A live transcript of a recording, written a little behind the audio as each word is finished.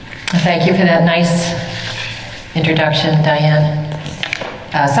Thank you for that nice introduction, Diane.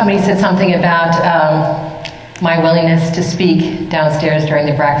 Somebody said something about my willingness to speak downstairs during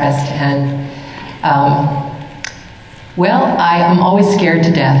the breakfast, and well, I am always scared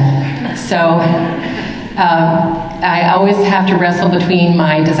to death. So I always have to wrestle between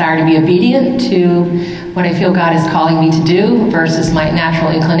my desire to be obedient to what I feel God is calling me to do versus my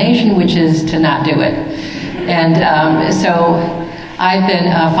natural inclination, which is to not do it. And so I've been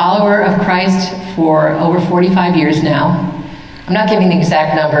a follower of Christ for over 45 years now. I'm not giving the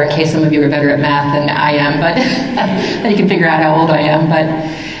exact number in case some of you are better at math than I am, but then you can figure out how old I am. But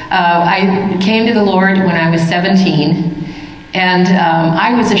I came to the Lord when I was 17. And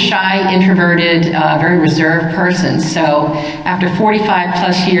I was a shy, introverted, very reserved person. So after 45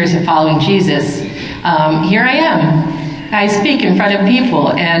 plus years of following Jesus, here I am. I speak in front of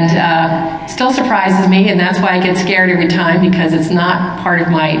people, and it still surprises me, and that's why I get scared every time, because it's not part of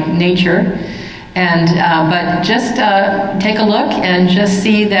my nature. And but just take a look and just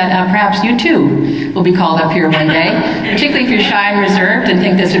see that perhaps you too will be called up here one day, particularly if you're shy and reserved and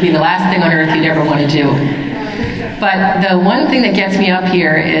think this would be the last thing on earth you'd ever want to do. But the one thing that gets me up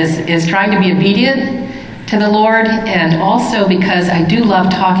here is trying to be obedient to the Lord, and also because I do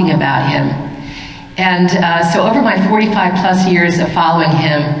love talking about Him. And so over my 45 plus years of following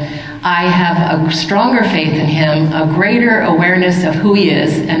Him, I have a stronger faith in Him, a greater awareness of who He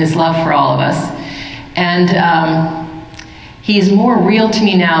is and His love for all of us. And He's more real to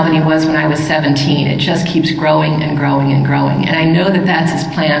me now than He was when I was 17. It just keeps growing and growing and growing. And I know that that's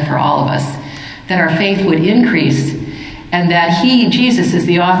His plan for all of us, that our faith would increase, and that He, Jesus, is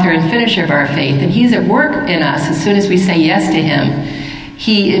the author and finisher of our faith, and He's at work in us as soon as we say yes to Him.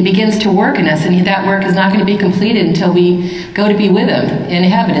 He begins to work in us, and that work is not going to be completed until we go to be with Him in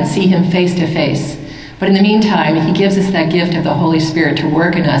heaven and see Him face to face. But in the meantime, He gives us that gift of the Holy Spirit to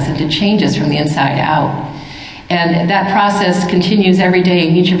work in us and to change us from the inside out. And that process continues every day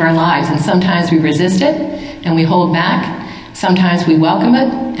in each of our lives, and sometimes we resist it and we hold back. Sometimes we welcome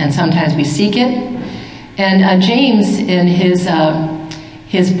it, and sometimes we seek it. And James, in his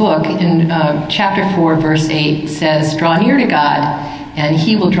book, in chapter 4, verse 8, says, "Draw near to God, and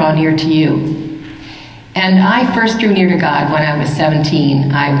He will draw near to you." And I first drew near to God when I was 17.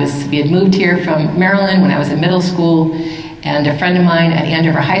 We had moved here from Maryland when I was in middle school, and a friend of mine at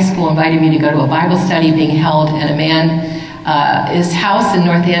Andover High School invited me to go to a Bible study being held at a man, his house in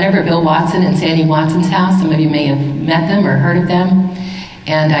North Andover, Bill Watson and Sandy Watson's house. Some of you may have met them or heard of them.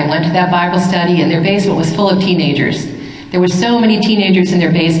 And I went to that Bible study, and their basement was full of teenagers. There were so many teenagers in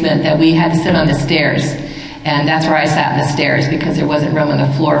their basement that we had to sit on the stairs. And that's where I sat, in the stairs, because there wasn't room on the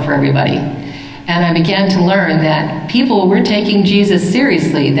floor for everybody. And I began to learn that people were taking Jesus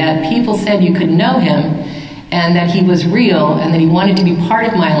seriously, that people said you could know Him, and that He was real, and that He wanted to be part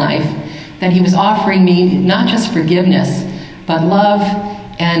of my life, that He was offering me not just forgiveness, but love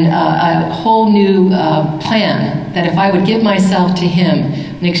and a whole new plan, that if I would give myself to Him,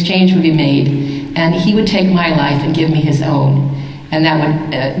 an exchange would be made, and He would take my life and give me His own. And that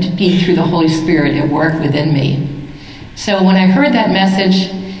would be through the Holy Spirit at work within me. So when I heard that message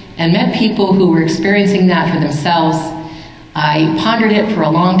and met people who were experiencing that for themselves, I pondered it for a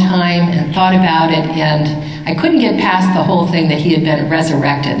long time and thought about it, and I couldn't get past the whole thing that He had been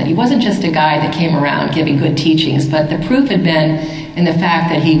resurrected, that He wasn't just a guy that came around giving good teachings, but the proof had been in the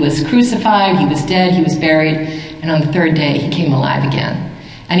fact that He was crucified, He was dead, He was buried, and on the third day He came alive again.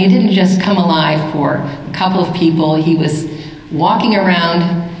 And He didn't just come alive for a couple of people. He was walking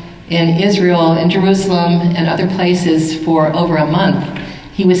around in Israel, in Jerusalem, and other places for over a month.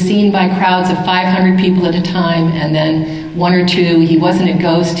 He was seen by crowds of 500 people at a time, and then one or two. He wasn't a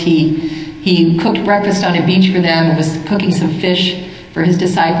ghost. He cooked breakfast on a beach for them and was cooking some fish for His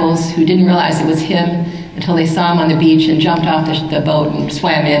disciples, who didn't realize it was Him until they saw Him on the beach and jumped off the boat and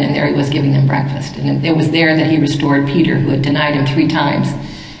swam in, and there He was giving them breakfast. And it was there that He restored Peter, who had denied Him 3 times,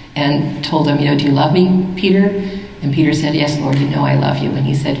 and told him, "Do you love me, Peter?" And Peter said, "Yes, Lord, you know I love you." And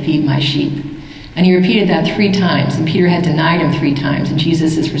He said, "Feed my sheep." And He repeated that 3 times, and Peter had denied Him 3 times, and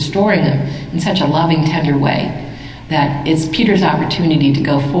Jesus is restoring him in such a loving, tender way that it's Peter's opportunity to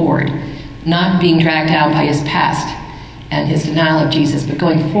go forward, not being dragged out by his past and his denial of Jesus, but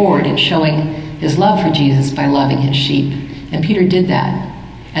going forward and showing his love for Jesus by loving His sheep. And Peter did that,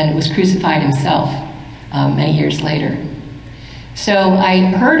 and was crucified himself many years later. So I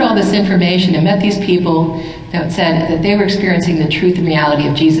heard all this information and met these people that said that they were experiencing the truth and reality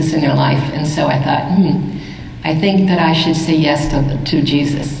of Jesus in their life. And so I thought, I think that I should say yes to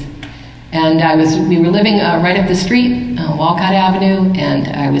Jesus. And we were living right up the street, Walcott Avenue, and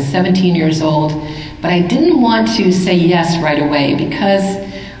I was 17 years old. But I didn't want to say yes right away, because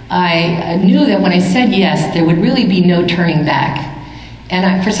I knew that when I said yes, there would really be no turning back.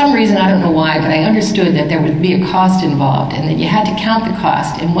 And for some reason, I don't know why, but I understood that there would be a cost involved and that you had to count the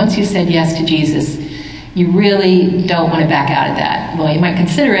cost. And once you said yes to Jesus, you really don't want to back out of that. Well, you might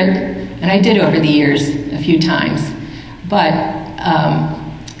consider it, and I did over the years a few times. But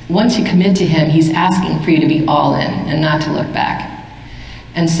once you commit to him, he's asking for you to be all in and not to look back.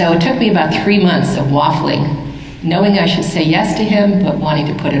 And so it took me about 3 months of waffling, knowing I should say yes to him, but wanting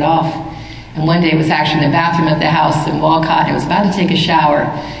to put it off. And one day I was actually in the bathroom of the house in Walcott. I was about to take a shower.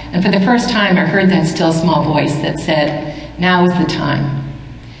 And for the first time, I heard that still small voice that said, "Now is the time."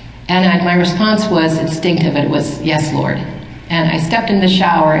 And my response was instinctive. It was, "Yes, Lord." And I stepped in the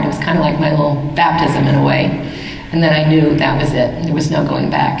shower, and it was kind of like my little baptism in a way. And then I knew that was it. There was no going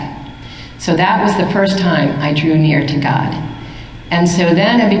back. So that was the first time I drew near to God. And so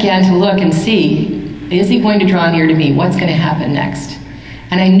then I began to look and see, is he going to draw near to me? What's going to happen next?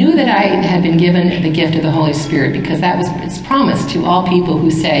 And I knew that I had been given the gift of the Holy Spirit, because that was its promise to all people who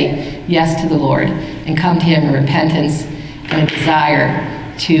say yes to the Lord and come to him in repentance and a desire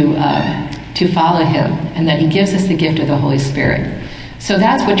to follow him, and that he gives us the gift of the Holy Spirit. So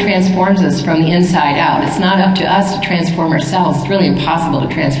that's what transforms us from the inside out. It's not up to us to transform ourselves. It's really impossible to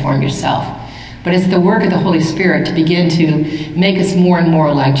transform yourself. But it's the work of the Holy Spirit to begin to make us more and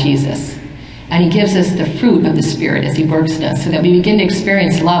more like Jesus. And he gives us the fruit of the Spirit as he works in us, so that we begin to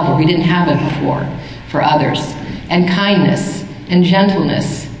experience love where we didn't have it before for others, and kindness, and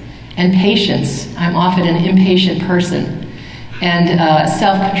gentleness, and patience. I'm often an impatient person. And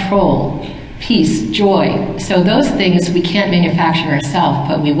self-control, peace, joy. So those things we can't manufacture ourselves,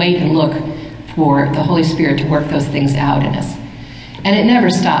 but we wait and look for the Holy Spirit to work those things out in us. And it never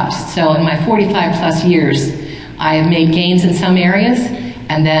stops. So in my 45 plus years, I have made gains in some areas.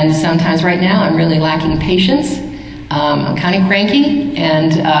 And then sometimes right now I'm really lacking patience. I'm kind of cranky,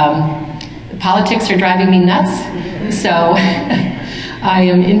 and politics are driving me nuts. So I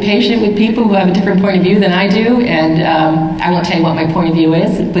am impatient with people who have a different point of view than I do, and I won't tell you what my point of view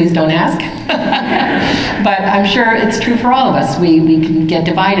is, and please don't ask. But I'm sure it's true for all of us. We can get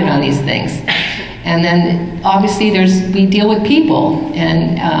divided on these things. And then obviously we deal with people,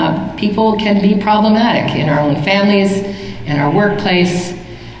 and people can be problematic in our own families, in our workplace,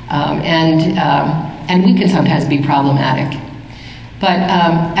 and we can sometimes be problematic. But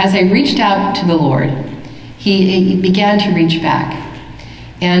as I reached out to the Lord, he began to reach back.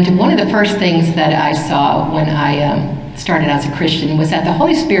 And one of the first things that I saw when I started as a Christian was that the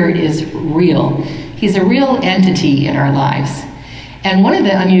Holy Spirit is real. He's a real entity in our lives. And one of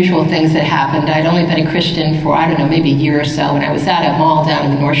the unusual things that happened, I'd only been a Christian for, I don't know, maybe a year or so, and I was at a mall down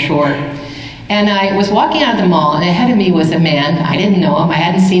in the North Shore. And I was walking out of the mall, and ahead of me was a man. I didn't know him. I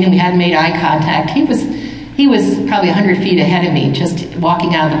hadn't seen him. We hadn't made eye contact. He was probably 100 feet ahead of me, just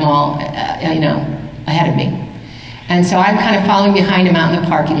walking out of the mall, ahead of me. And so I'm kind of following behind him out in the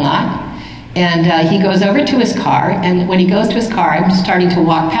parking lot. And he goes over to his car, and when he goes to his car, I'm starting to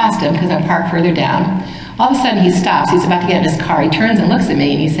walk past him because I'm parked further down. All of a sudden he stops. He's about to get in his car. He turns and looks at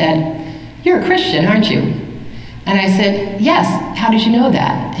me, and he said, "You're a Christian, aren't you?" And I said, "Yes. How did you know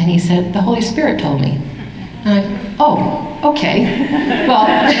that?" And he said, "The Holy Spirit told me." And I, "Oh, okay." Well,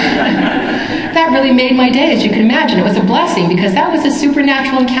 that really made my day, as you can imagine. It was a blessing, because that was a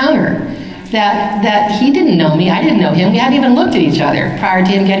supernatural encounter. That he didn't know me, I didn't know him. We hadn't even looked at each other prior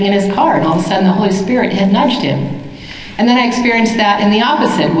to him getting in his car, and all of a sudden the Holy Spirit had nudged him. And then I experienced that in the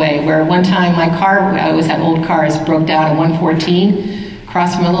opposite way, where one time my car, I always had old cars, broke down at 114,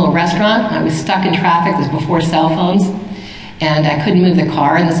 across from a little restaurant. I was stuck in traffic. This was before cell phones, and I couldn't move the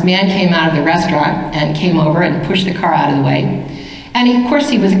car. And this man came out of the restaurant and came over and pushed the car out of the way. And of course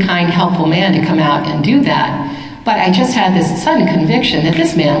he was a kind, helpful man to come out and do that. But I just had this sudden conviction that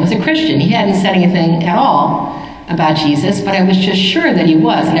this man was a Christian. He hadn't said anything at all about Jesus, but I was just sure that he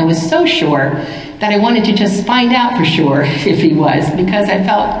was. And I was so sure that I wanted to just find out for sure if he was, because I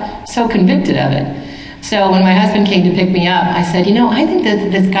felt so convicted of it. So when my husband came to pick me up, I said, I think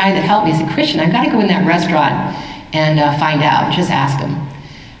that this guy that helped me is a Christian. I've got to go in that restaurant and find out, just ask him.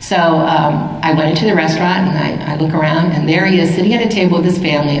 So I went into the restaurant, and I look around, and there he is sitting at a table with his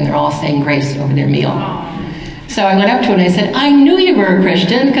family, and they're all saying grace over their meal. So I went up to him and I said, "I knew you were a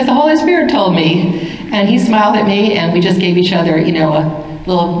Christian because the Holy Spirit told me." And he smiled at me, and we just gave each other, a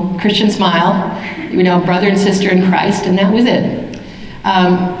little Christian smile, brother and sister in Christ, and that was it.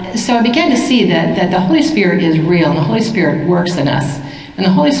 So I began to see that the Holy Spirit is real, and the Holy Spirit works in us. And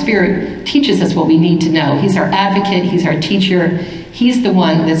the Holy Spirit teaches us what we need to know. He's our advocate. He's our teacher. He's the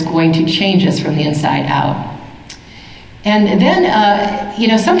one that's going to change us from the inside out. And then,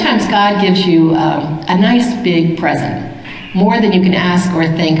 sometimes God gives you a nice big present. more than you can ask or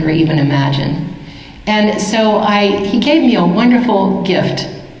think or even imagine. And so he gave me a wonderful gift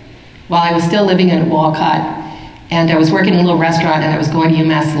while I was still living in Walcott. And I was working in a little restaurant, and I was going to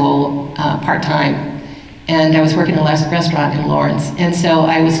UMass Lowell part-time. And I was working in a restaurant in Lawrence. And so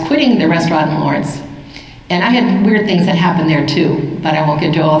I was quitting the restaurant in Lawrence. And I had weird things that happened there too, but I won't get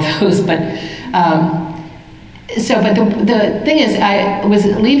into all of those. But the thing is, I was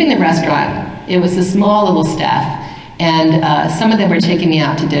leaving the restaurant. It was a small little staff, and some of them were taking me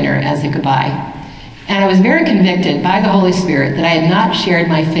out to dinner as a goodbye. And I was very convicted by the Holy Spirit that I had not shared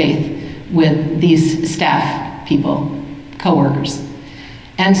my faith with these staff people, co-workers.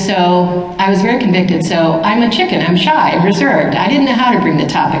 And so I was very convicted. So I'm a chicken, I'm shy, I'm reserved. I didn't know how to bring the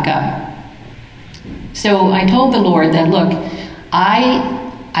topic up. So I told the Lord that, look,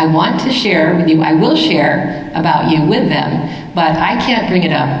 I want to share with you, I will share about you with them, but I can't bring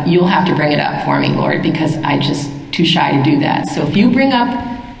it up. You'll have to bring it up for me, Lord, because I'm just too shy to do that. So if you bring up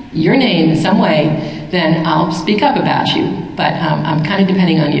your name in some way, then I'll speak up about you. But I'm kind of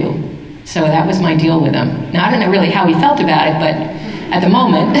depending on you. So that was my deal with him. Now, I don't know really how he felt about it, but at the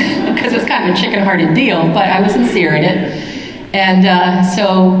moment, because it was kind of a chicken-hearted deal, but I was sincere in it. And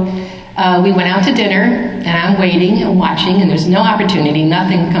so we went out to dinner, and I'm waiting and watching, and there's no opportunity.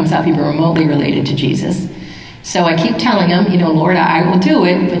 Nothing comes up even remotely related to Jesus. So I keep telling him, you know, Lord, I will do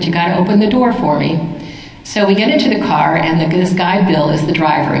it, but you got to open the door for me. So we get into the car, and this guy, Bill, is the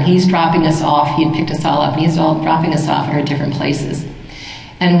driver, and he's dropping us off. He had picked us all up, and he's all dropping us off at different places.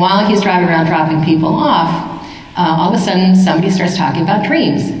 And while he's driving around dropping people off, all of a sudden somebody starts talking about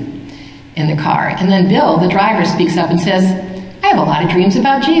dreams in the car. And then Bill, the driver, speaks up and says, I have a lot of dreams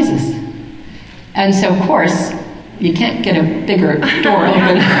about Jesus. And so, of course, you can't get a bigger door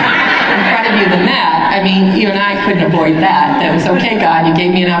open in front of you than that. I mean, you and I couldn't avoid that. That was, okay, God, you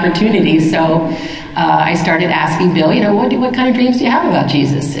gave me an opportunity. So I started asking Bill, you know, what kind of dreams do you have about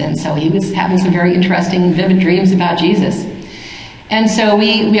Jesus? And so he was having some very interesting, vivid dreams about Jesus. And so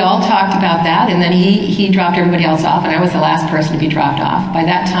we all talked about that, and then he dropped everybody else off, and I was the last person to be dropped off. By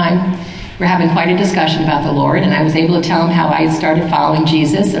that time, we were having quite a discussion about the Lord, and I was able to tell him how I had started following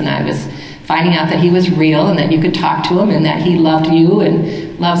Jesus, and I was finding out that he was real, and that you could talk to him, and that he loved you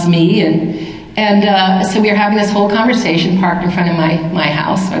and loves me. And so we were having this whole conversation parked in front of my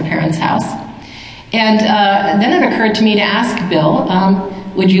house, my parents' house. And then it occurred to me to ask Bill,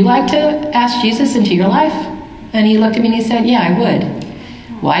 would you like to ask Jesus into your life? And he looked at me and he said, yeah, I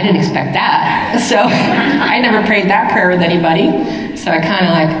would. Well, I didn't expect that. So I never prayed that prayer with anybody. So I kind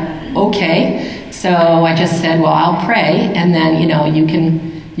of like, okay. So I just said, well, I'll pray. And then, you know, you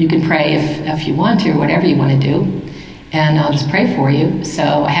can pray if you want to, or whatever you want to do. And I'll just pray for you. So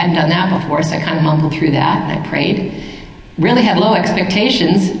I hadn't done that before, so I kind of mumbled through that, and I prayed. Really had low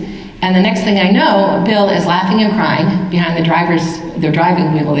expectations. And the next thing I know, Bill is laughing and crying behind the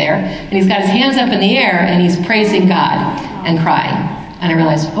driving wheel there, and he's got his hands up in the air, and he's praising God and crying. And I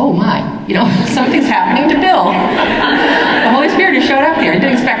realized, oh my, you know, something's happening to Bill. The Holy Spirit has showed up here. I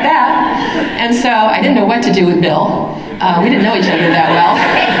didn't expect that. And so I didn't know what to do with Bill. We didn't know each other that well.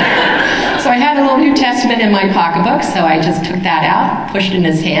 So I had a little New Testament in my pocketbook, so I just took that out, pushed it in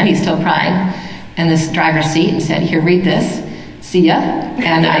his hand, he's still crying, in this driver's seat, and said, here, read this. See ya.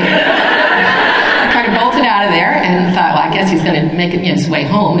 And I kind of bolted out of there and thought, well, I guess he's going to make it, his way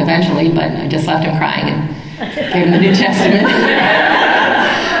home eventually, but I just left him crying and gave him the New Testament.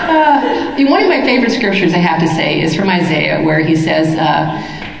 One of my favorite scriptures, I have to say, is from Isaiah, where he says,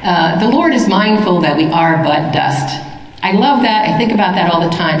 the Lord is mindful that we are but dust. I love that. I think about that all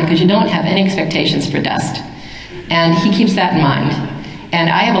the time, because you don't have any expectations for dust. And he keeps that in mind. And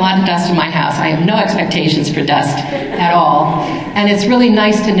I have a lot of dust in my house. I have no expectations for dust at all. And it's really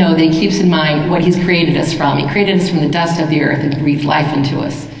nice to know that he keeps in mind what he's created us from. He created us from the dust of the earth and breathed life into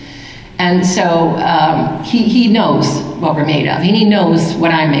us. And so he knows what we're made of. And he knows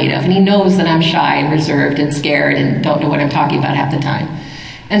what I'm made of. And he knows that I'm shy and reserved and scared and don't know what I'm talking about half the time.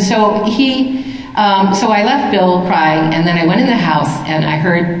 And so so I left Bill crying, and then I went in the house, and I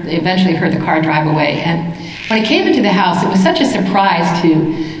eventually heard the car drive away. And when I came into the house, it was such a surprise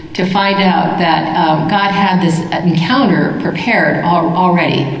to find out that God had this encounter prepared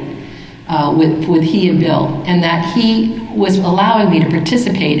already with he and Bill, and that he was allowing me to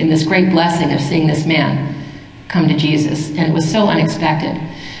participate in this great blessing of seeing this man come to Jesus. And it was so unexpected.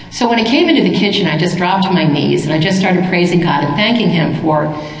 So when I came into the kitchen, I just dropped to my knees, and I just started praising God and thanking him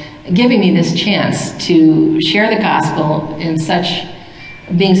for giving me this chance to share the gospel in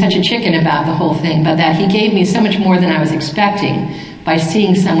being such a chicken about the whole thing, but that he gave me so much more than I was expecting by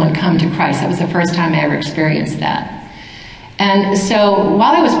seeing someone come to Christ. That was the first time I ever experienced that. And so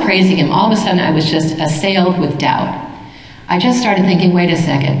while I was praising him, all of a sudden I was just assailed with doubt. I just started thinking, wait a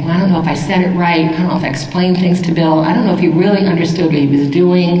second, I don't know if I said it right, I don't know if I explained things to Bill, I don't know if he really understood what he was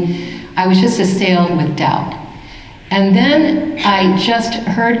doing. I was just assailed with doubt. And then I just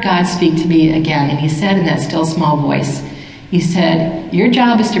heard God speak to me again, and he said in that still small voice, he said, your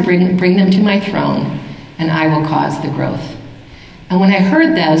job is to bring them to my throne, and I will cause the growth. And when I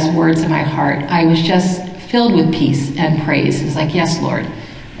heard those words in my heart, I was just filled with peace and praise. It was like, yes, Lord,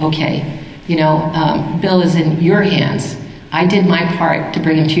 okay. Bill is in your hands. I did my part to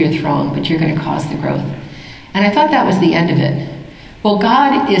bring him to your throne, but you're going to cause the growth. And I thought that was the end of it. Well,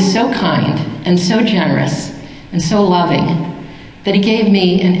 God is so kind and so generous and so loving that he gave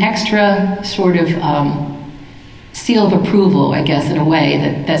me an extra sort of seal of approval, I guess, in a way,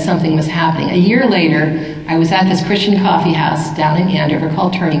 that something was happening. A year later, I was at this Christian coffee house down in Andover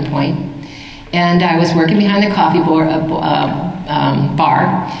called Turning Point, and I was working behind the coffee bar,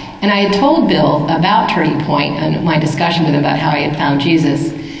 and I had told Bill about Turning Point and my discussion with him about how I had found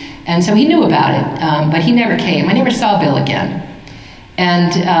Jesus. And so he knew about it, but he never came. I never saw Bill again.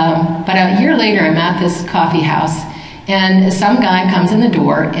 And but a year later, I'm at this coffee house, and some guy comes in the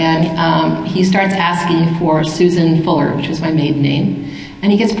door, and he starts asking for Susan Fuller, which was my maiden name,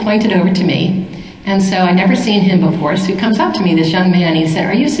 and he gets pointed over to me. And so I'd never seen him before, so he comes up to me, this young man, he said,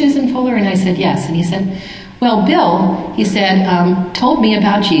 are you Susan Fuller? And I said, yes. And he said, well, Bill, he said, told me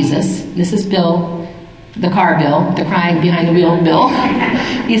about Jesus. This is Bill, the car Bill, the crying behind the wheel Bill.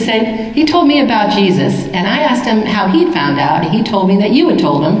 He said, he told me about Jesus, and I asked him how he'd found out, and he told me that you had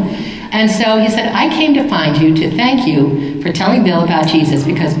told him. And so he said, I came to find you to thank you for telling Bill about Jesus,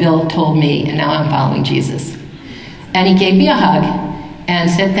 because Bill told me, and now I'm following Jesus. And he gave me a hug and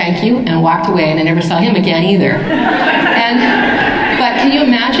said thank you and walked away, and I never saw him again either. But can you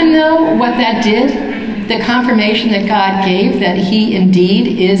imagine, though, what that did? The confirmation that God gave that he indeed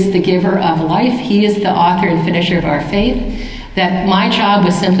is the giver of life. He is the author and finisher of our faith. That my job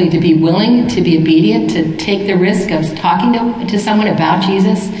was simply to be willing, to be obedient, to take the risk of talking to someone about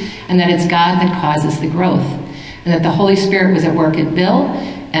Jesus, and that it's God that causes the growth. And that the Holy Spirit was at work in Bill,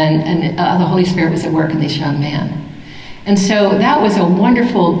 and the Holy Spirit was at work in this young man. And so that was a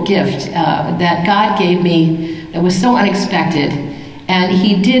wonderful gift that God gave me that was so unexpected. And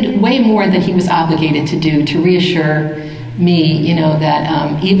he did way more than he was obligated to do to reassure me,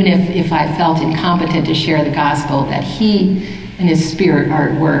 that even if I felt incompetent to share the gospel, that he and his Spirit are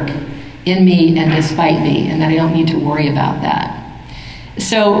at work in me and despite me, and that I don't need to worry about that.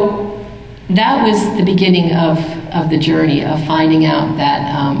 So that was the beginning of the journey of finding out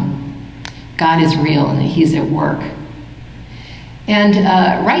that God is real and that he's at work. And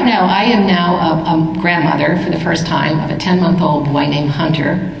right now, I am now a grandmother for the first time of a 10-month-old boy named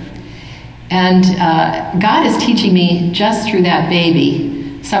Hunter. And God is teaching me just through that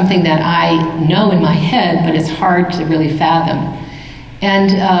baby something that I know in my head, but it's hard to really fathom. And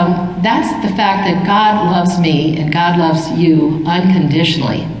that's the fact that God loves me and God loves you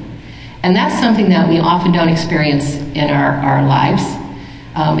unconditionally. And that's something that we often don't experience in our lives.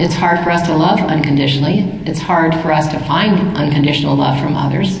 It's hard for us to love unconditionally. It's hard for us to find unconditional love from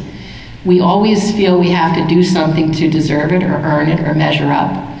others. We always feel we have to do something to deserve it or earn it or measure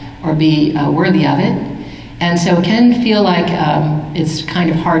up or be worthy of it. And so it can feel like it's kind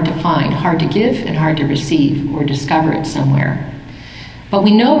of hard to find, hard to give and hard to receive or discover it somewhere. But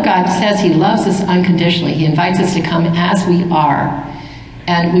we know God says he loves us unconditionally. He invites us to come as we are.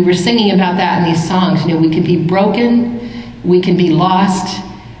 And we were singing about that in these songs. We can be broken, we can be lost,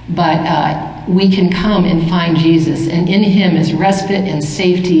 but we can come and find Jesus. And in him is respite and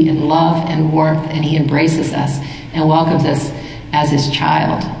safety and love and warmth, and he embraces us and welcomes us as his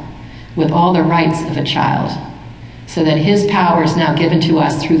child with all the rights of a child, so that his power is now given to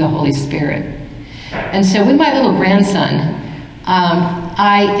us through the Holy Spirit. And so with my little grandson,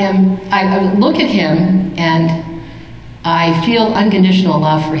 I look at him and I feel unconditional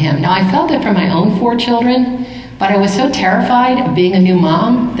love for him. Now, I felt it for my own 4 children, but I was so terrified of being a new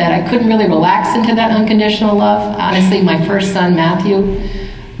mom that I couldn't really relax into that unconditional love. Honestly, my first son, Matthew,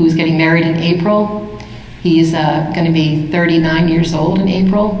 who's getting married in April, he's going to be 39 years old in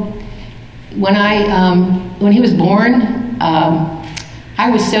April. When he was born,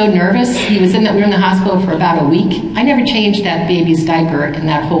 I was so nervous. We were in the hospital for about a week. I never changed that baby's diaper in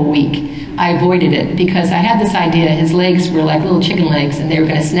that whole week. I avoided it because I had this idea his legs were like little chicken legs and they were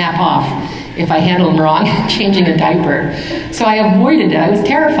going to snap off if I handled them wrong, changing a diaper. So I avoided it. I was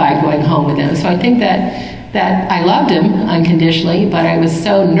terrified going home with him. So I think that I loved him unconditionally, but I was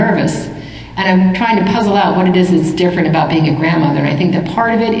so nervous. And I'm trying to puzzle out what it is that's different about being a grandmother. And I think that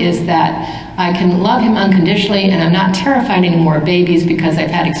part of it is that I can love him unconditionally, and I'm not terrified anymore of babies because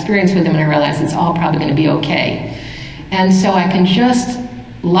I've had experience with him and I realize it's all probably going to be okay. And so I can just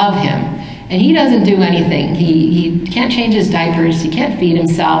love him. And he doesn't do anything. He can't change his diapers. He can't feed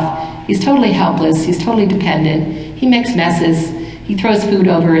himself. He's totally helpless. He's totally dependent. He makes messes. He throws food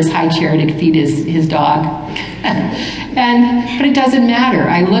over his high chair to feed his dog. But it doesn't matter.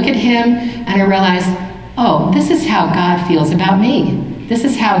 I look at him and I realize, oh, this is how God feels about me. This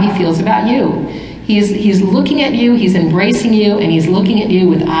is how he feels about you. He's looking at you, he's embracing you, and he's looking at you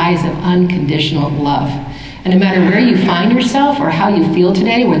with eyes of unconditional love. And no matter where you find yourself or how you feel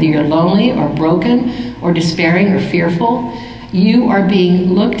today, whether you're lonely or broken or despairing or fearful, you are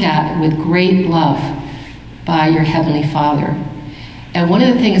being looked at with great love by your Heavenly Father. And one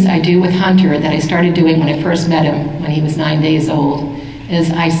of the things I do with Hunter that I started doing when I first met him, when he was 9 days old,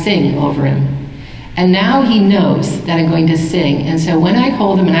 is I sing over him. And now he knows that I'm going to sing. And so when I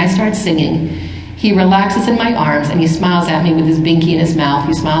hold him and I start singing, he relaxes in my arms and he smiles at me with his binky in his mouth.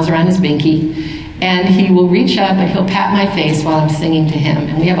 He smiles around his binky. And he will reach up and he'll pat my face while I'm singing to him.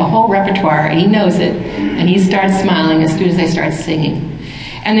 And we have a whole repertoire, and he knows it. And he starts smiling as soon as I start singing.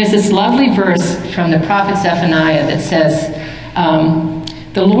 And there's this lovely verse from the prophet Zephaniah that says,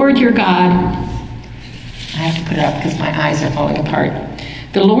 the Lord your God, I have to put it up because my eyes are falling apart.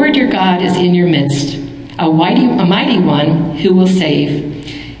 The Lord your God is in your midst, a mighty one who will save.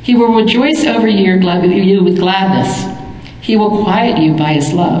 He will rejoice over you with gladness. He will quiet you by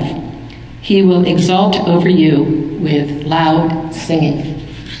his love. He will exalt over you with loud singing.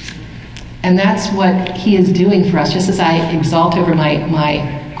 And that's what he is doing for us, just as I exalt over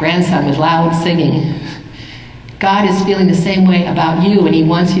my grandson with loud singing. God is feeling the same way about you, and he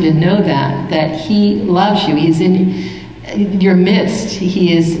wants you to know that he loves you. He's in your midst.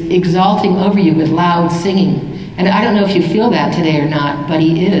 He is exalting over you with loud singing. And I don't know if you feel that today or not, but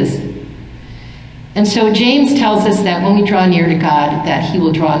he is. And so James tells us that when we draw near to God, that he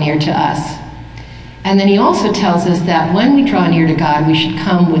will draw near to us. And then he also tells us that when we draw near to God, we should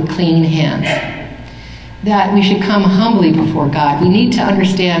come with clean hands. That we should come humbly before God. We need to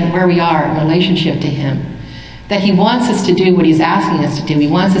understand where we are in relationship to him. That he wants us to do what he's asking us to do. He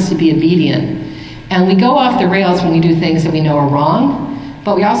wants us to be obedient. And we go off the rails when we do things that we know are wrong,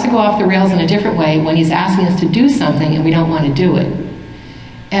 but we also go off the rails in a different way when he's asking us to do something and we don't want to do it.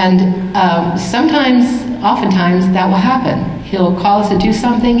 And oftentimes, that will happen. He'll call us to do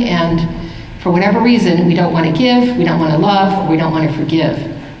something, and for whatever reason, we don't want to give, we don't want to love, or we don't want to forgive.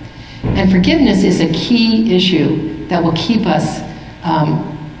 And forgiveness is a key issue that will keep us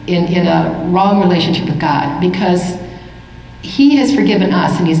in a wrong relationship with God, because he has forgiven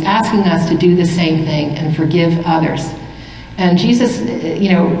us, and he's asking us to do the same thing and forgive others. And Jesus,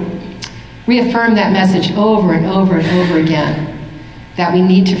 reaffirmed that message over and over and over again, that we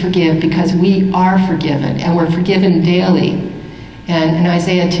need to forgive because we are forgiven, and we're forgiven daily. And in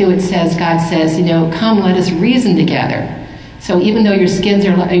Isaiah 2, it says, God says, come, let us reason together. So even though your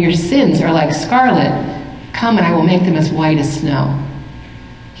sins are like scarlet, come and I will make them as white as snow.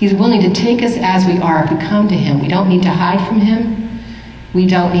 He's willing to take us as we are if we come to him. We don't need to hide from him. We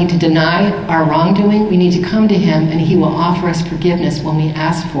don't need to deny our wrongdoing. We need to come to him, and he will offer us forgiveness when we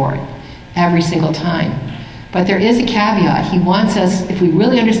ask for it, every single time. But there is a caveat. He wants us, if we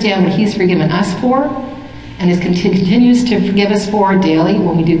really understand what he's forgiven us for, and continues to forgive us for daily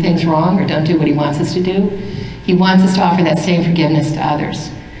when we do things wrong or don't do what he wants us to do, he wants us to offer that same forgiveness to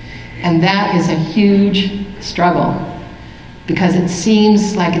others. And that is a huge struggle, because it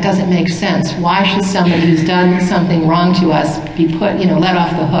seems like it doesn't make sense. Why should somebody who's done something wrong to us be put, let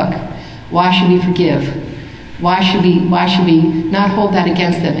off the hook? Why should we forgive? Why should we not hold that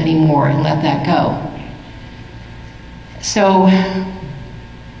against them anymore and let that go? So,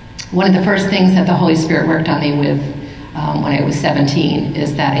 one of the first things that the Holy Spirit worked on me with when I was 17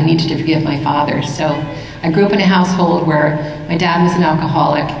 is that I needed to forgive my father. So I grew up in a household where my dad was an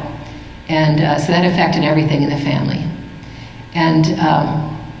alcoholic, and so that affected everything in the family. And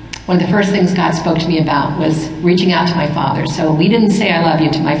one of the first things God spoke to me about was reaching out to my father. So we didn't say I love you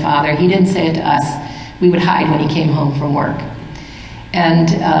to my father. He didn't say it to us. We would hide when he came home from work.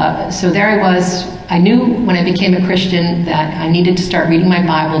 And so there I was. I knew when I became a Christian that I needed to start reading my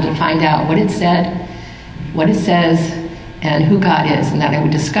Bible to find out what it said, what it says, and who God is, and that I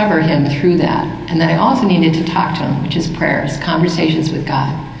would discover him through that. And that I also needed to talk to him, which is prayers, conversations with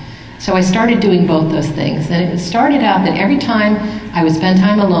God. So I started doing both those things. And it started out that every time I would spend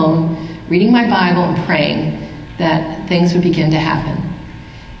time alone, reading my Bible and praying, that things would begin to happen.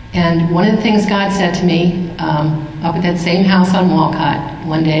 And one of the things God said to me, up at that same house on Walcott,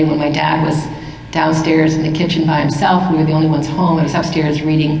 one day when my dad was downstairs in the kitchen by himself, we were the only ones home, I was upstairs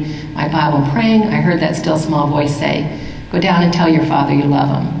reading my Bible and praying, I heard that still small voice say, go down and tell your father you love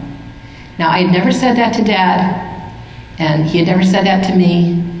him. Now, I had never said that to Dad, And he had never said that to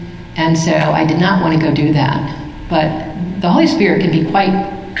me, and so I did not want to go do that. But the Holy Spirit can be quite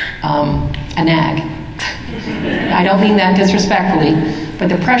a nag. I don't mean that disrespectfully, but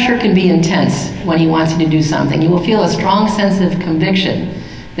the pressure can be intense when he wants you to do something. You will feel a strong sense of conviction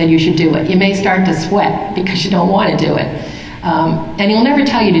that you should do it. You may start to sweat because you don't want to do it. And he'll never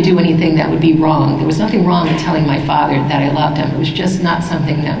tell you to do anything that would be wrong. There was nothing wrong with telling my father that I loved him. It was just not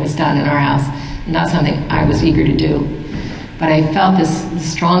something that was done in our house, not something I was eager to do. But I felt this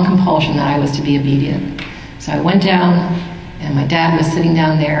strong compulsion that I was to be obedient. So I went down, and my dad was sitting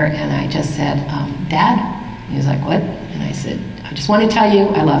down there, and I just said, Dad? He was like, what? And I said, I just want to tell you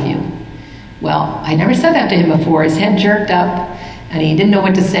I love you. Well, I never said that to him before. His head jerked up, and he didn't know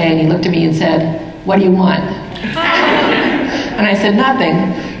what to say, and he looked at me and said, what do you want? And I said, nothing.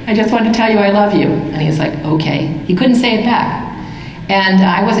 I just want to tell you I love you. And he's like, okay. He couldn't say it back. And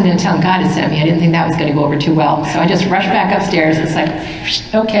I wasn't going to tell him God had sent me. I didn't think that was going to go over too well. So I just rushed back upstairs. It's like,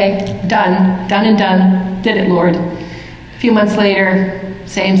 okay, done and done. Did it, Lord. A few months later,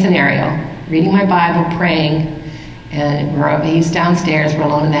 same scenario. Reading my Bible, praying, and he's downstairs. We're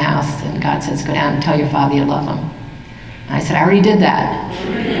alone in the house. And God says, go down and tell your father you love him. And I said, I already did that.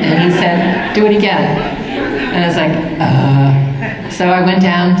 And he said, do it again. And I was like, So I went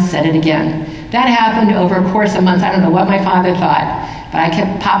down, said it again. That happened over a course of months. I don't know what my father thought, but I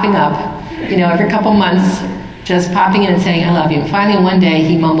kept popping up, every couple months, just popping in and saying, I love you. And finally, one day,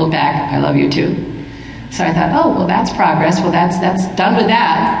 he mumbled back, I love you too. So I thought, oh, well, that's progress. Well, that's done with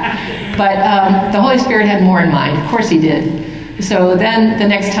that. But the Holy Spirit had more in mind. Of course he did. So then the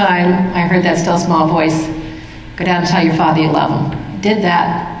next time I heard that still small voice, go down and tell your father you love him. Did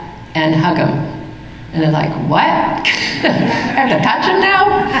that and hug him. And they're like, what? I have to touch him now?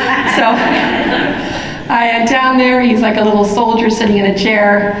 So I went down there. He's like a little soldier sitting in a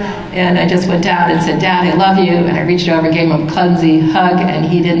chair. And I just went down and said, Dad, I love you. And I reached over and gave him a clumsy hug. And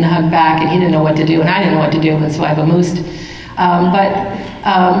he didn't hug back. And he didn't know what to do. And I didn't know what to do. And so I vamoosed.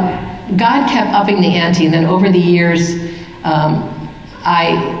 God kept upping the ante. And then over the years,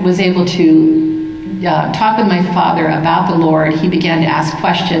 I was able to talk with my father about the Lord. He began to ask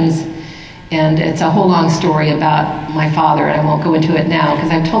questions. And it's a whole long story about my father, and I won't go into it now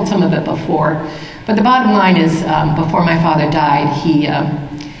because I've told some of it before. But the bottom line is, before my father died,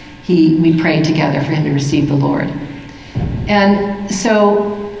 we prayed together for him to receive the Lord. And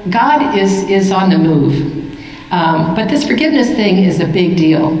so God is on the move. But this forgiveness thing is a big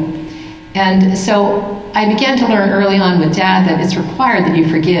deal. And so I began to learn early on with Dad that it's required that you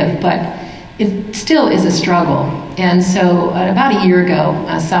forgive, but it still is a struggle. And so about a year ago,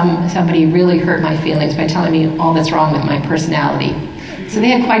 somebody really hurt my feelings by telling me all that's wrong with my personality. So they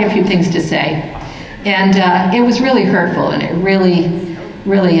had quite a few things to say. And it was really hurtful, and it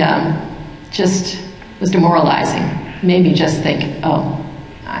really just was demoralizing. Made me just think, oh,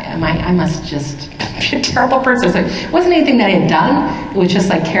 I must just be a terrible person. So it wasn't anything that I had done. It was just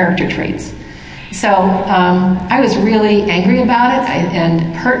like character traits. So I was really angry about it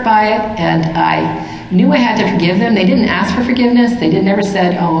and hurt by it, and I knew I had to forgive them. They didn't ask for forgiveness. They never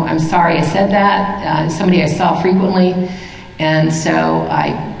said, oh, I'm sorry I said that. Somebody I saw frequently, and so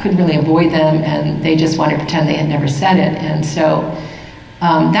I couldn't really avoid them, and they just wanted to pretend they had never said it. And so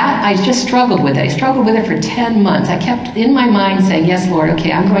that I just struggled with it. I struggled with it for 10 months. I kept in my mind saying, yes, Lord,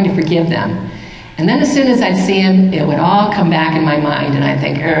 okay, I'm going to forgive them. And then as soon as I'd see him, it would all come back in my mind, and I'd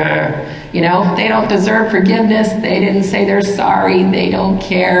think, they don't deserve forgiveness. They didn't say they're sorry. They don't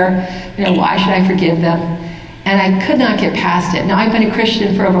care. Why should I forgive them? And I could not get past it. Now, I've been a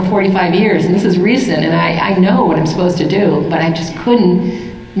Christian for over 45 years, and this is recent, and I know what I'm supposed to do, but I just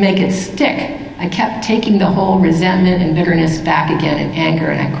couldn't make it stick. I kept taking the whole resentment and bitterness back again and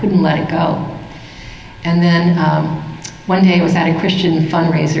anger, and I couldn't let it go. And then one day I was at a Christian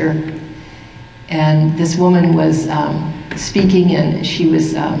fundraiser, and this woman was speaking, and she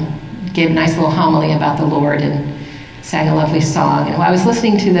gave a nice little homily about the Lord and sang a lovely song. And while I was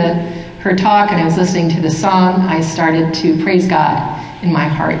listening to her talk and I was listening to the song, I started to praise God in my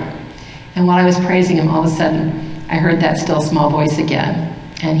heart. And while I was praising him, all of a sudden, I heard that still small voice again.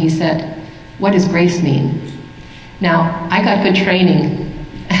 And he said, what does grace mean? Now, I got good training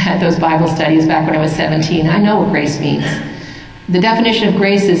at those Bible studies back when I was 17. I know what grace means. The definition of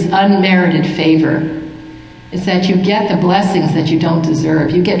grace is unmerited favor. It's that you get the blessings that you don't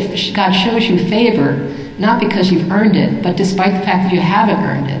deserve. God shows you favor, not because you've earned it, but despite the fact that you haven't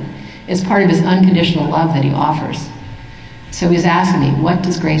earned it. It's part of his unconditional love that he offers. So he was asking me, what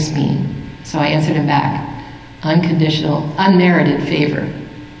does grace mean? So I answered him back, unconditional, unmerited favor.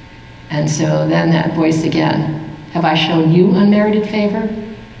 And so then that voice again, have I shown you unmerited favor?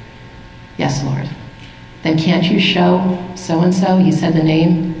 Yes, Lord. then can't you show so-and-so, he said the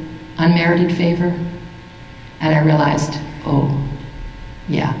name, unmerited favor? And I realized, oh,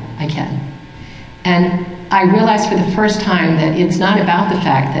 yeah, I can. And I realized for the first time that it's not about the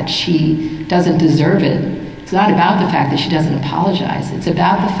fact that she doesn't deserve it. It's not about the fact that she doesn't apologize. It's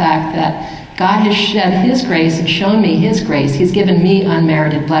about the fact that God has shed his grace and shown me his grace. He's given me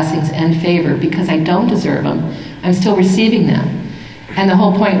unmerited blessings and favor because I don't deserve them. I'm still receiving them. And the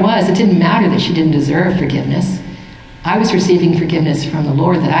whole point was, it didn't matter that she didn't deserve forgiveness. I was receiving forgiveness from the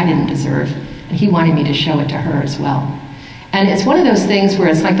Lord that I didn't deserve, and he wanted me to show it to her as well. And it's one of those things where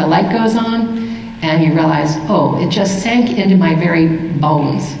it's like the light goes on, and you realize, oh, it just sank into my very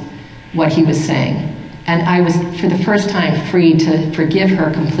bones what he was saying. And I was, for the first time, free to forgive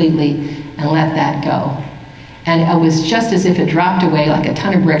her completely and let that go. And it was just as if it dropped away, like a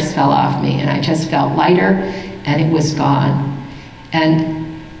ton of bricks fell off me, and I just felt lighter, and it was gone.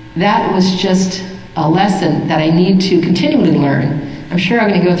 And that was just a lesson that I need to continually learn. I'm sure I'm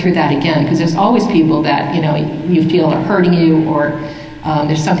going to go through that again, because there's always people that, you know, you feel are hurting you, or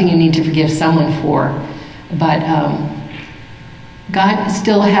there's something you need to forgive someone for. But God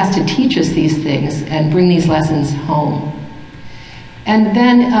still has to teach us these things and bring these lessons home. And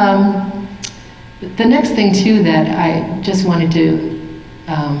then the next thing, too, that I just wanted to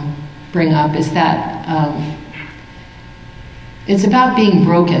bring up is that it's about being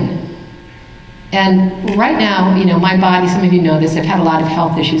broken. And right now, you know, my body, some of you know this, I've had a lot of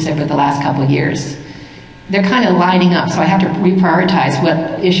health issues over the last couple of years. They're kind of lining up, so I have to reprioritize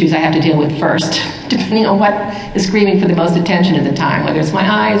what issues I have to deal with first, depending on what is screaming for the most attention at the time, whether it's my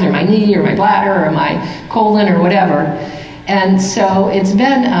eyes or my knee or my bladder or my colon or whatever. And so it's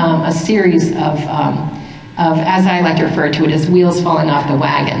been a series of, as I like to refer to it, as wheels falling off the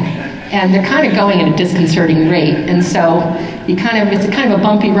wagon. And they're kind of going at a disconcerting rate. And so it's kind of a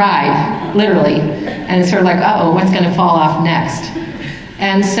bumpy ride, literally. And it's sort of like, uh-oh, what's going to fall off next?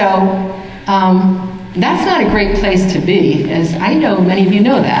 And so that's not a great place to be, as I know many of you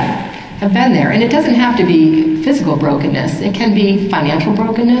know that, have been there. And it doesn't have to be physical brokenness. It can be financial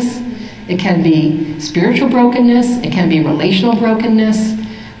brokenness. It can be spiritual brokenness. It can be relational brokenness.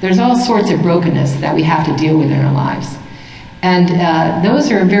 There's all sorts of brokenness that we have to deal with in our lives. And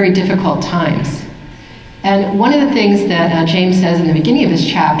those are very difficult times. And one of the things that James says in the beginning of his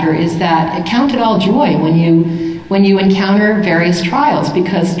chapter is that count it all joy when you encounter various trials,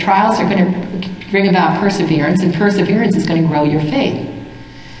 because trials are going to bring about perseverance, and perseverance is going to grow your faith.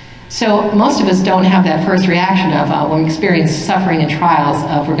 So most of us don't have that first reaction of when we experience suffering and trials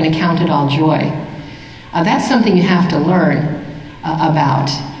of we're going to count it all joy. That's something you have to learn about.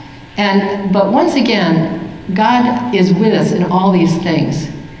 But once again, God is with us in all these things.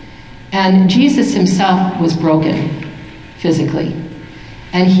 And Jesus himself was broken physically.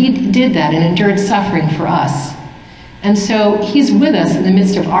 And he did that and endured suffering for us. And so he's with us in the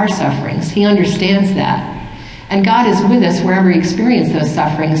midst of our sufferings. He understands that. And God is with us wherever we experience those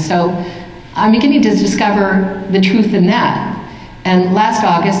sufferings. So I'm beginning to discover the truth in that. And last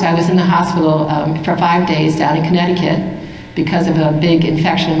August, I was in the hospital for 5 days down in Connecticut because of a big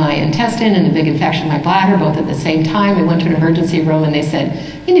infection in my intestine and a big infection in my bladder, both at the same time. I went to an emergency room and they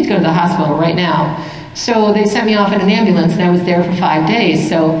said, you need to go to the hospital right now. So they sent me off in an ambulance and I was there for 5 days.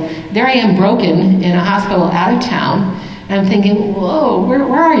 So there I am, broken in a hospital out of town. And I'm thinking, whoa, where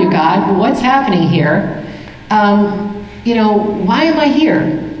are you, God? What's happening here? Why am I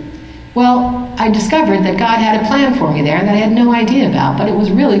here? Well, I discovered that God had a plan for me there that I had no idea about, but it was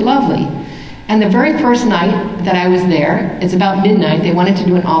really lovely. And the very first night that I was there, it's about midnight, they wanted to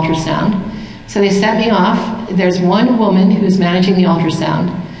do an ultrasound. So they sent me off. There's one woman who's managing the ultrasound,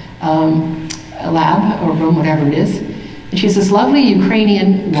 a lab or room, whatever it is. And she's this lovely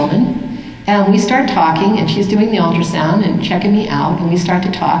Ukrainian woman. And we start talking, and she's doing the ultrasound and checking me out, and we start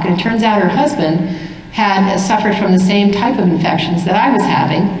to talk. And it turns out her husband had suffered from the same type of infections that I was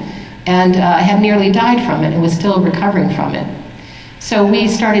having, and had nearly died from it and was still recovering from it. So we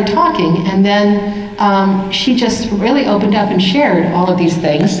started talking, and then she just really opened up and shared all of these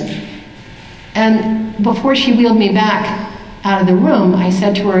things. And before she wheeled me back out of the room, I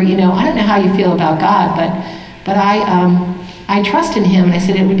said to her, I don't know how you feel about God, but I trust in him. And I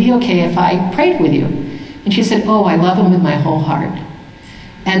said, it would be okay if I prayed with you. And she said, oh, I love him with my whole heart.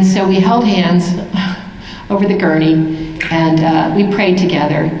 And so we held hands over the gurney, and we prayed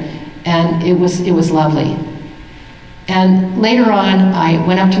together, and it was lovely. And later on, I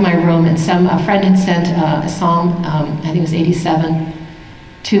went up to my room, and a friend had sent a psalm, I think it was 87,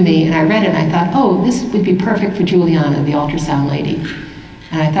 to me, and I read it, and I thought, oh, this would be perfect for Juliana, the ultrasound lady.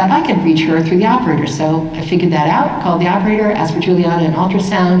 And I thought I could reach her through the operator, so I figured that out, called the operator, asked for Juliana an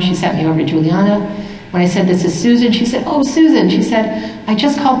ultrasound. She sent me over to Juliana, When I said, "This is Susan," she said, "Oh, Susan," she said, "I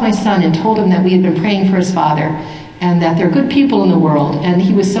just called my son and told him that we had been praying for his father and that there are good people in the world." And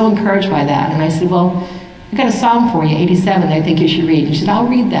he was so encouraged by that. And I said, "Well, I've got a psalm for you, 87, that I think you should read." And she said, "I'll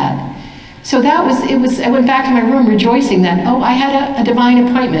read that." So I went back to my room rejoicing that, oh, I had a divine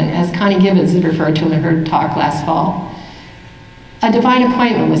appointment, as Connie Gibbons referred to in her talk last fall. A divine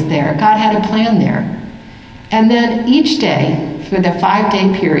appointment was there. God had a plan there. And then each day, for the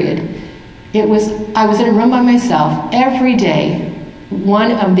 5-day period, I was in a room by myself. Every day,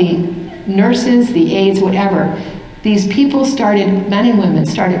 one of the nurses, the aides, whatever, these people started, men and women,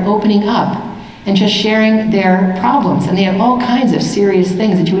 started opening up and just sharing their problems. And they had all kinds of serious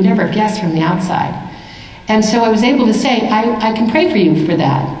things that you would never have guessed from the outside. And so I was able to say, I can pray for you for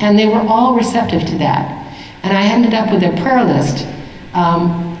that. And they were all receptive to that. And I ended up with a prayer list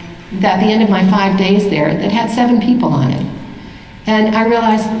at the end of my 5 days there that had 7 people on it. And I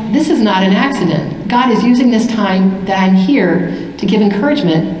realized this is not an accident. God is using this time that I'm here to give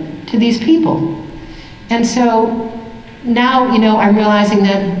encouragement to these people. And so now, I'm realizing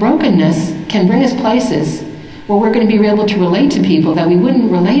that brokenness can bring us places where we're going to be able to relate to people that we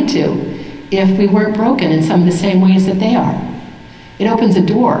wouldn't relate to if we weren't broken in some of the same ways that they are. It opens a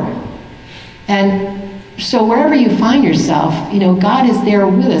door. And so wherever you find yourself, God is there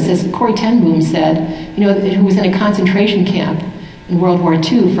with us. As Corrie ten Boom said, who was in a concentration camp in World War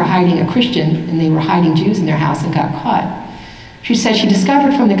II for hiding a Christian, and they were hiding Jews in their house and got caught. She said she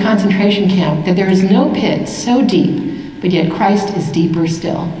discovered from the concentration camp that there is no pit so deep, but yet Christ is deeper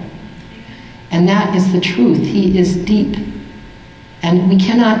still. And that is the truth. He is deep. And we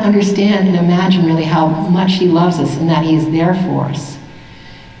cannot understand and imagine really how much he loves us and that he is there for us.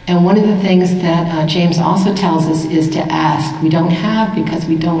 And one of the things that James also tells us is to ask. We don't have because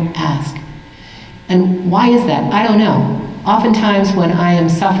we don't ask. And why is that? I don't know. Oftentimes when I am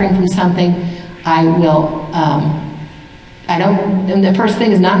suffering from something, I will, and the first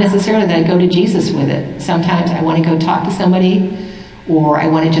thing is not necessarily that I go to Jesus with it. Sometimes I want to go talk to somebody, or I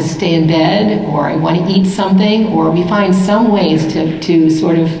want to just stay in bed, or I want to eat something, or we find some ways to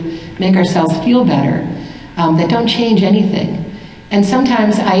sort of make ourselves feel better that don't change anything. And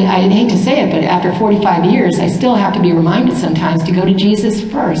sometimes, I hate to say it, but after 45 years, I still have to be reminded sometimes to go to Jesus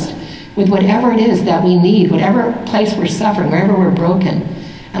first with whatever it is that we need, whatever place we're suffering, wherever we're broken,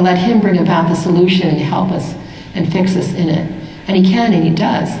 and let him bring about the solution and help us and fix us in it. And he can, and he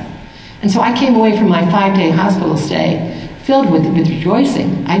does. And so I came away from my 5-day hospital stay filled with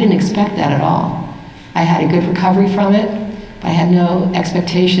rejoicing. I didn't expect that at all. I had a good recovery from it, but I had no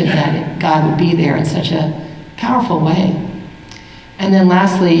expectation that God would be there in such a powerful way. And then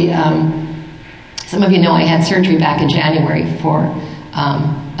lastly, some of you know I had surgery back in January for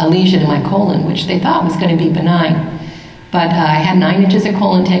a lesion in my colon, which they thought was going to be benign. But I had 9 inches of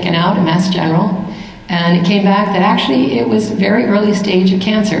colon taken out at Mass General, and it came back that actually it was very early stage of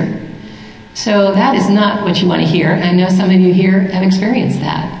cancer. So that is not what you want to hear, and I know some of you here have experienced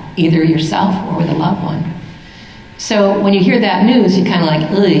that, either yourself or with a loved one. So when you hear that news, you kind of like,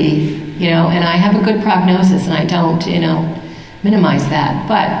 ugh, and I have a good prognosis, and I don't, minimize that,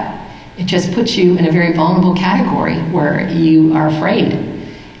 but it just puts you in a very vulnerable category where you are afraid,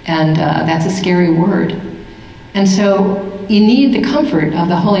 and that's a scary word. And so you need the comfort of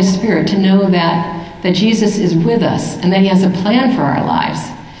the Holy Spirit to know that Jesus is with us and that he has a plan for our lives.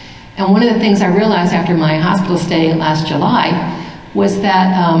 And one of the things I realized after my hospital stay last July was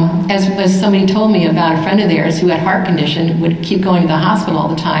that, as somebody told me about a friend of theirs who had heart condition, would keep going to the hospital all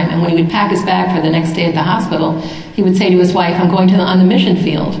the time, and when he would pack his bag for the next day at the hospital, he would say to his wife, "I'm going on the mission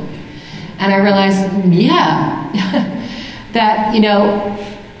field." And I realized, that,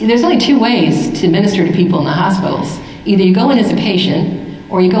 there's only 2 ways to minister to people in the hospitals. Either you go in as a patient,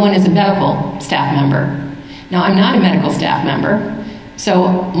 or you go in as a medical staff member. Now, I'm not a medical staff member,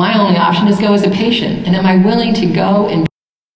 so my only option is go as a patient. And am I willing to go and